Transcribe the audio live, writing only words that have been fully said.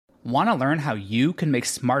Want to learn how you can make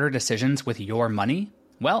smarter decisions with your money?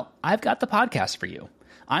 Well, I've got the podcast for you.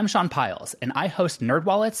 I'm Sean Piles, and I host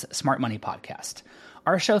NerdWallet's Smart Money Podcast.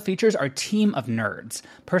 Our show features our team of nerds,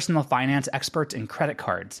 personal finance experts in credit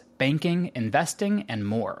cards, banking, investing, and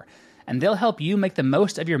more. And they'll help you make the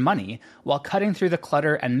most of your money while cutting through the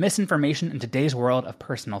clutter and misinformation in today's world of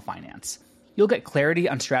personal finance. You'll get clarity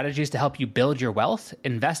on strategies to help you build your wealth,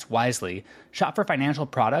 invest wisely, shop for financial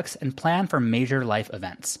products, and plan for major life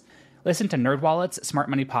events. Listen to NerdWallet's Smart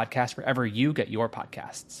Money Podcast wherever you get your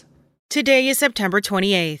podcasts. Today is September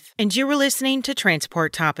 28th, and you are listening to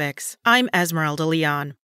Transport Topics. I'm Esmeralda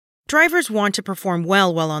Leon. Drivers want to perform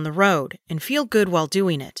well while on the road and feel good while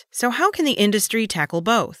doing it. So how can the industry tackle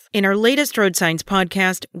both? In our latest Road Signs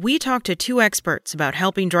podcast, we talk to two experts about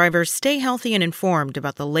helping drivers stay healthy and informed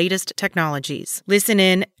about the latest technologies. Listen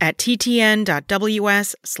in at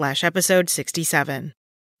ttn.ws/episode 67.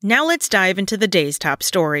 Now let's dive into the day's top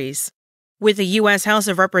stories. With the U.S. House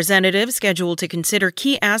of Representatives scheduled to consider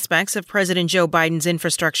key aspects of President Joe Biden's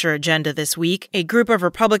infrastructure agenda this week, a group of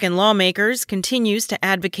Republican lawmakers continues to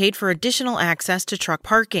advocate for additional access to truck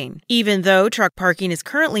parking. Even though truck parking is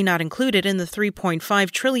currently not included in the $3.5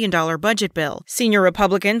 trillion budget bill, senior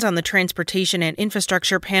Republicans on the Transportation and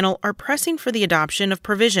Infrastructure panel are pressing for the adoption of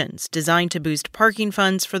provisions designed to boost parking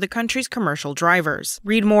funds for the country's commercial drivers.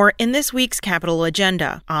 Read more in this week's Capitol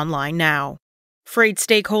Agenda, online now. Freight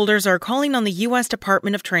stakeholders are calling on the U.S.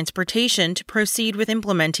 Department of Transportation to proceed with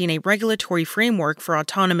implementing a regulatory framework for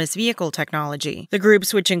autonomous vehicle technology. The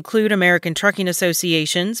groups, which include American trucking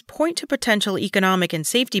associations, point to potential economic and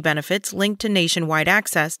safety benefits linked to nationwide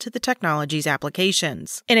access to the technology's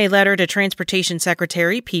applications. In a letter to Transportation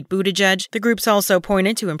Secretary Pete Buttigieg, the groups also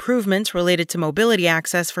pointed to improvements related to mobility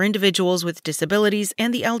access for individuals with disabilities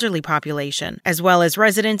and the elderly population, as well as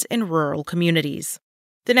residents in rural communities.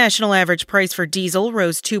 The national average price for diesel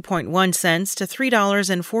rose 2.1 cents to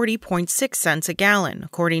 $3.40.6 a gallon,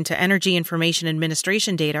 according to Energy Information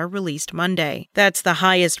Administration data released Monday. That's the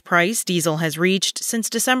highest price diesel has reached since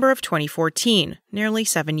December of 2014, nearly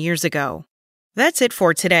 7 years ago. That's it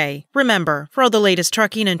for today. Remember, for all the latest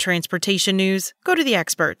trucking and transportation news, go to the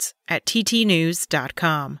experts at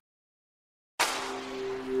ttnews.com.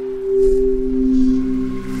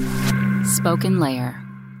 Spoken Layer.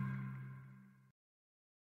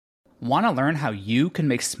 Want to learn how you can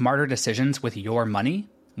make smarter decisions with your money?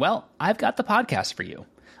 Well, I've got the podcast for you.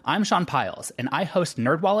 I'm Sean Piles, and I host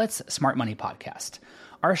NerdWallet's Smart Money Podcast.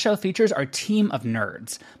 Our show features our team of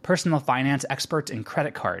nerds, personal finance experts in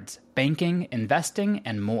credit cards, banking, investing,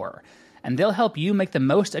 and more. And they'll help you make the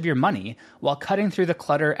most of your money while cutting through the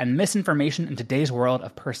clutter and misinformation in today's world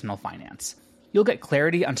of personal finance. You'll get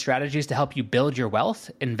clarity on strategies to help you build your wealth,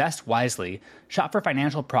 invest wisely, shop for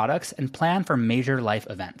financial products, and plan for major life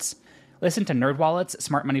events. Listen to NerdWallet's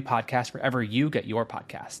Smart Money Podcast wherever you get your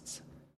podcasts.